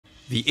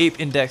The ape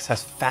index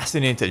has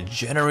fascinated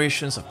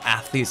generations of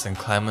athletes and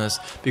climbers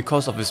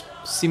because of its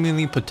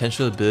seemingly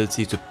potential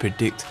ability to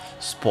predict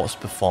sports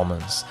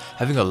performance.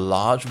 Having a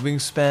large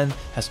wingspan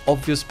has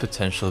obvious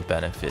potential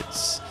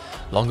benefits.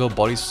 Longer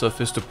body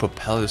surface to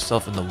propel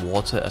yourself in the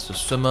water as a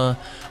swimmer,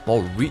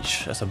 more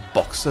reach as a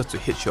boxer to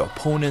hit your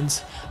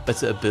opponents,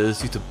 better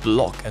ability to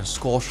block and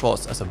score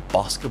shots as a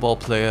basketball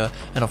player,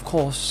 and of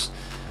course,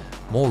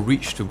 more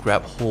reach to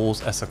grab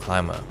holes as a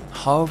climber.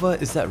 However,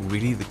 is that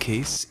really the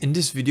case? In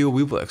this video,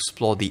 we will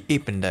explore the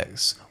ape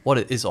index, what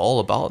it is all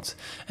about,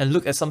 and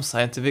look at some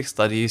scientific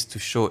studies to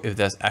show if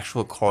there's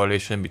actual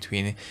correlation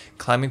between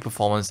climbing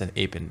performance and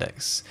ape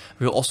index.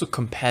 We will also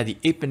compare the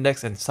ape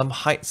index and some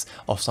heights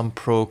of some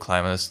pro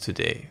climbers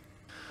today.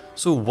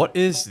 So what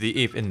is the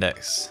ape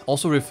index?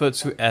 Also referred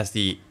to as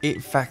the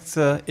ape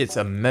factor, it's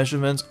a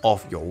measurement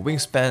of your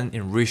wingspan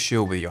in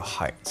ratio with your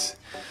height.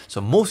 So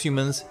most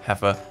humans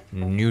have a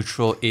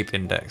neutral ape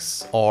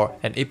index, or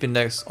an ape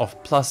index of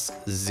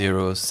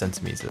 +0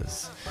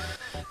 centimeters.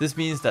 This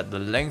means that the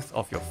length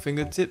of your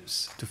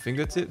fingertips to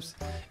fingertips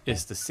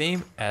is the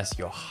same as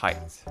your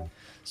height.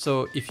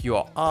 So if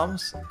your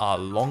arms are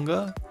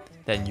longer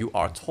than you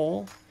are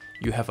tall,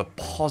 you have a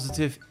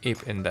positive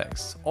ape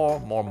index, or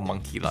more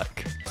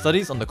monkey-like.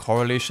 Studies on the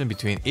correlation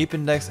between ape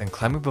index and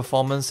climbing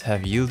performance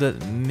have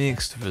yielded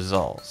mixed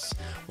results.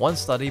 One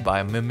study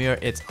by Mimir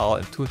et al.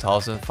 In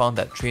 2000 found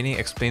that training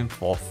explained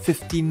for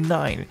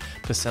 59%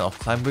 of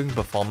climbing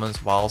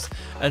performance, whilst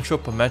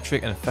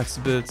anthropometric and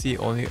flexibility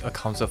only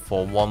accounted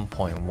for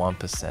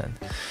 1.1%.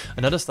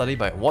 Another study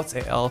by Watts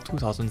et al.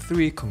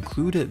 2003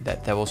 concluded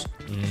that there was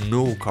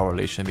no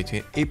correlation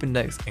between ape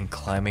index and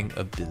climbing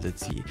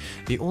ability.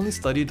 The only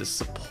study that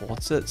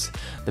supported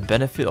the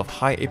benefit of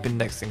high ape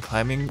index in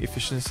climbing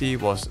efficiency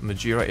was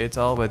Majira et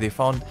al., where they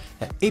found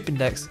that ape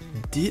index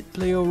did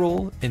play a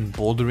role in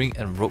bouldering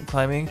and rope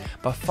climbing,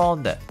 but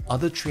found that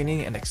other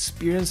training and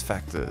experience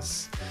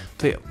factors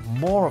played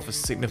more of a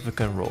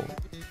significant role.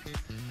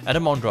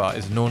 Adam Ondra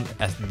is known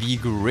as the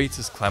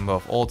greatest climber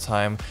of all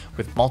time,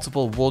 with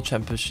multiple world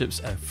championships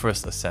and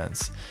first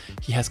ascents.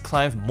 He has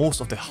climbed most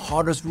of the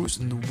hardest routes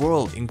in the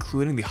world,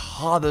 including the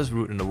hardest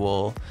route in the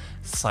world,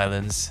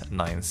 Silence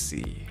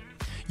 9C.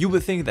 You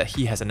would think that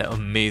he has an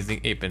amazing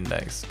ape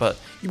index, but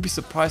you'd be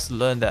surprised to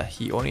learn that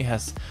he only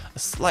has a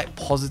slight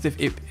positive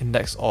ape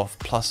index of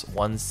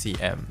 +1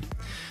 cm.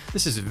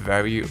 This is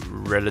very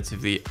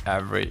relatively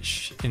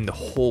average in the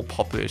whole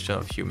population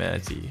of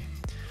humanity.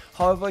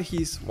 However,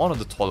 he's one of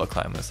the taller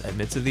climbers,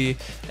 admittedly,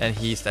 and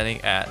he's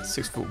standing at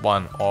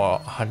 6'1" or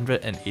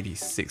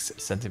 186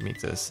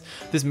 centimeters.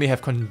 This may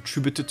have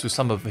contributed to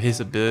some of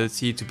his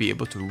ability to be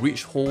able to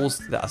reach holes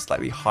that are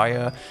slightly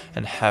higher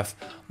and have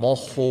more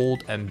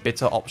hold and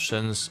better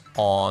options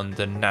on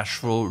the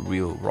natural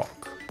real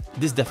rock.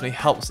 This definitely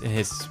helps in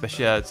his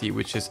speciality,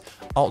 which is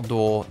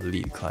outdoor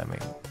lead climbing.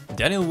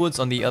 Daniel Woods,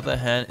 on the other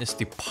hand, is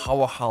the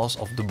powerhouse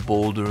of the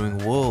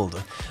bouldering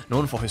world,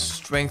 known for his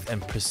strength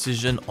and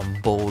precision on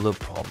boulder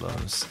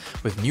problems.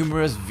 With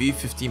numerous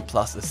V15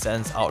 plus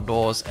ascents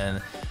outdoors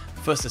and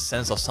first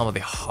ascents of some of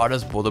the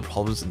hardest boulder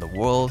problems in the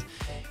world,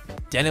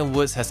 Daniel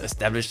Woods has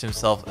established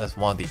himself as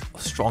one of the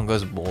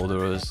strongest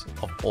boulderers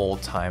of all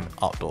time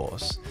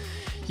outdoors.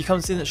 He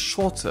comes in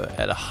shorter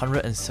at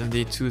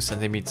 172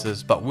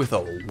 centimeters, but with a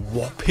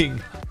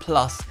whopping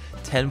plus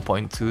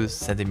 10.2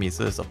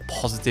 centimeters of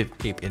positive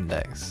ape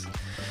index.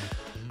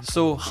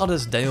 So how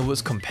does Daniel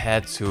Woods compare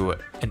to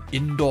an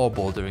indoor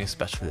bouldering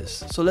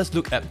specialist? So let's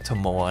look at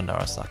Tomoa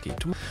Narasaki.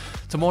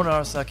 Tomoa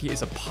Narasaki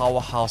is a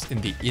powerhouse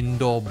in the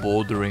indoor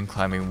bouldering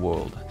climbing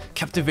world,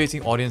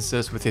 captivating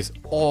audiences with his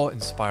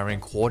awe-inspiring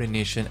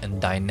coordination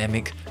and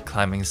dynamic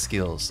climbing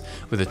skills.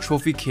 With a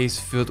trophy case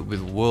filled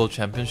with world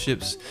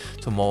championships,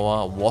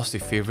 Tomoa was the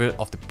favorite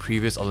of the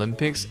previous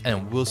Olympics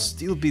and will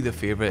still be the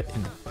favorite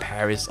in the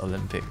Paris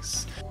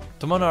Olympics.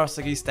 Tomoa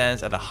Narasaki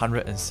stands at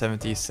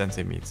 170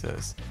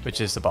 centimeters,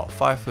 which is about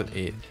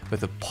 5'8",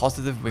 with a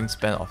positive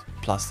wingspan of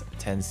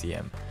 +10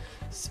 cm.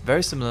 It's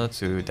very similar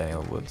to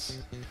Daniel Woods.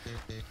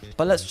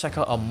 But let's check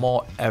out a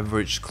more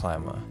average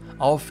climber,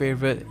 our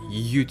favorite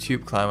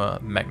YouTube climber,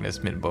 Magnus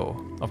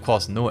Midtbo. Of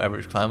course, no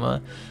average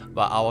climber,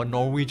 but our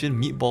Norwegian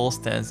meatball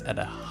stands at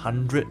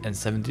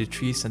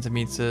 173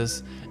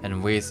 centimeters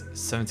and weighs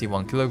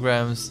 71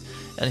 kilograms,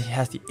 and he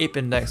has the ape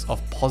index of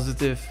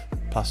positive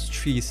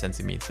 +3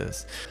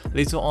 centimeters.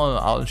 Later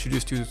on, I'll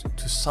introduce you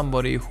to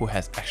somebody who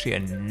has actually a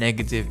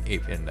negative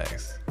ape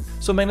index.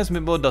 So Magnus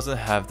Midtbo doesn't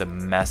have the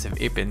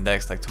massive ape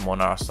index like Tomoa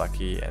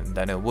Narasaki and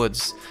Daniel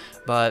Woods,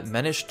 but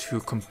managed to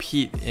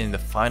compete in the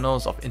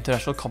finals of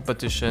international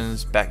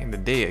competitions back in the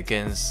day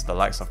against the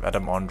likes of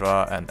Adam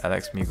Ondra and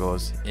Alex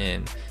Migos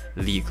in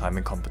lead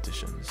climbing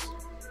competitions.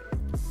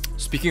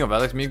 Speaking of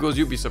Alex Migos,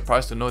 you'd be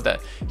surprised to know that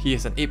he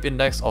has an ape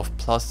index of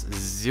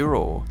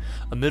 +0,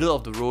 a middle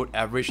of the road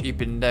average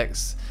ape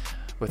index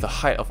with a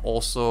height of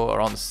also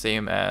around the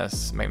same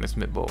as Magnus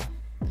Midtbo.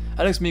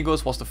 Alex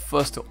Migos was the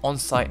first to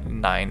on-site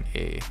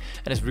 9A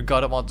and is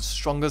regarded one of the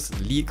strongest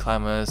lead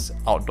climbers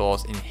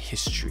outdoors in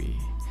history.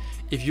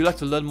 If you'd like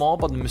to learn more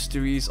about the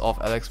mysteries of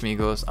Alex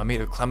Migos, I made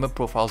a climber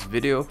profiles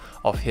video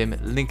of him,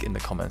 link in the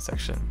comment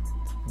section.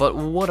 But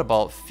what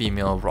about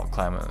female rock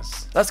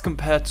climbers? Let's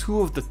compare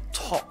two of the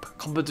top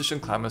competition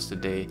climbers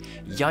today,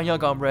 Janja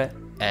Garnbret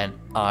and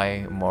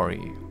Ai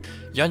Mori.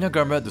 Janja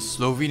Garnbret, the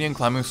Slovenian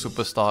climbing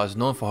superstar, is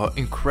known for her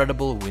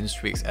incredible win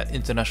streaks at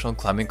international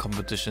climbing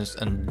competitions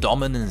and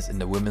dominance in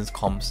the women's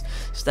comps,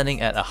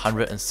 standing at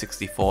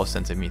 164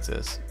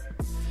 centimeters.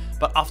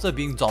 But after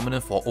being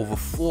dominant for over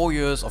 4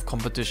 years of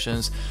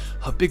competitions,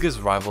 her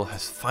biggest rival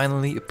has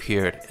finally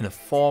appeared in the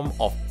form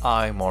of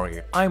Ai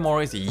Mori. Ai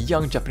Mori is a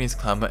young Japanese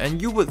climber,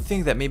 and you would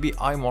think that maybe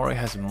Ai Mori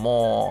has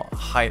more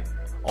height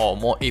or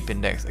more ape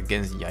index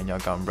against Janja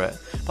Garnbret,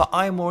 but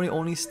Ai Mori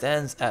only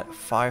stands at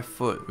 5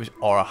 foot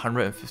or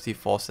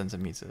 154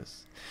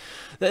 centimeters.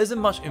 There isn't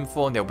much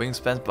info on their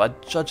wingspans,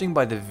 but judging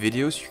by the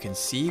videos you can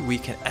see, we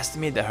can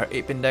estimate that her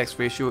ape index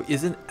ratio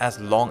isn't as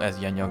long as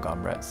Janja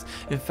Garnbret's.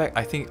 In fact,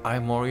 I think Ai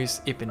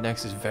Mori's ape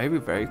index is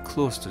very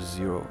close to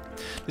 0.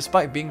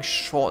 Despite being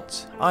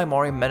short, Ai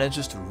Mori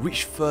manages to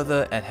reach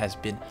further and has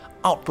been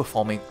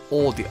outperforming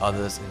all the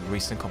others in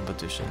recent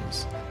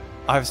competitions.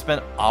 I've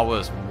spent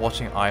hours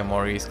watching Ai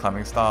Mori's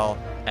climbing style,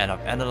 and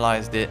I've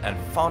analysed it and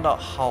found out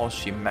how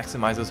she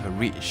maximizes her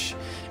reach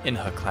in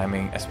her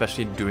climbing,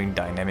 especially during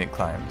dynamic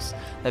climbs.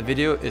 That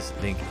video is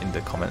linked in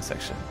the comment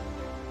section.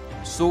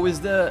 So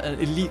is there an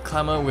elite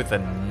climber with a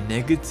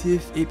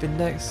negative ape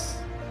index?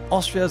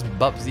 Austria's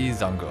Babsi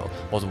Zangel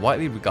was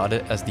widely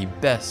regarded as the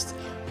best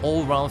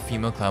all-round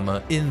female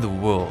climber in the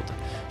world.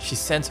 She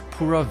sent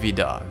Pura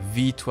Vida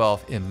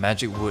V12 in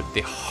Magic Wood,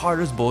 the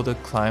hardest boulder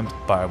climbed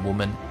by a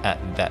woman at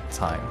that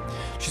time.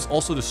 She's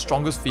also the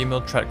strongest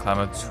female trad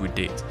climber to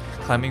date,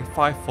 climbing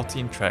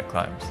 514 trad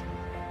climbs.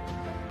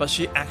 But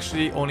she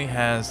actually only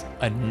has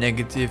a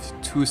negative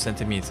 2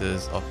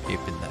 centimeters of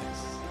ape index.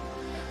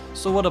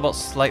 So what about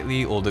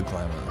slightly older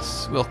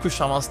climbers? Well, Chris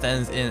Sharma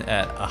stands in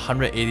at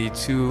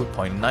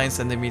 182.9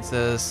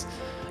 centimeters,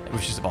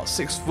 which is about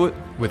 6 foot,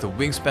 with a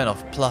wingspan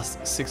of plus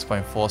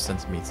 6.4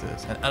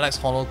 centimeters. And Alex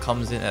Honnold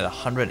comes in at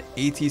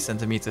 180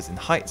 centimeters in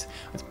height,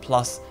 with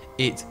plus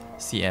 8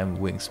 cm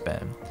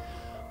wingspan.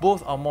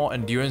 Both are more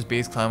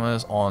endurance-based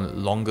climbers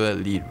on longer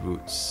lead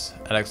routes.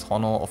 Alex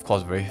Honnold, of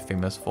course, very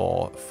famous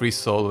for free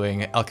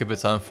soloing El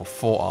Capitan for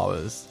 4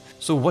 hours.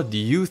 So what do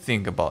you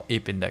think about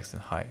ape index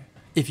and height?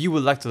 If you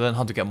would like to learn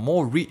how to get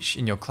more reach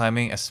in your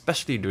climbing,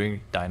 especially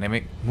during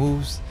dynamic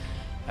moves,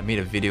 I made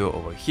a video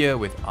over here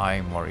with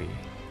Ai Mori,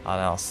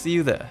 and I'll see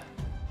you there.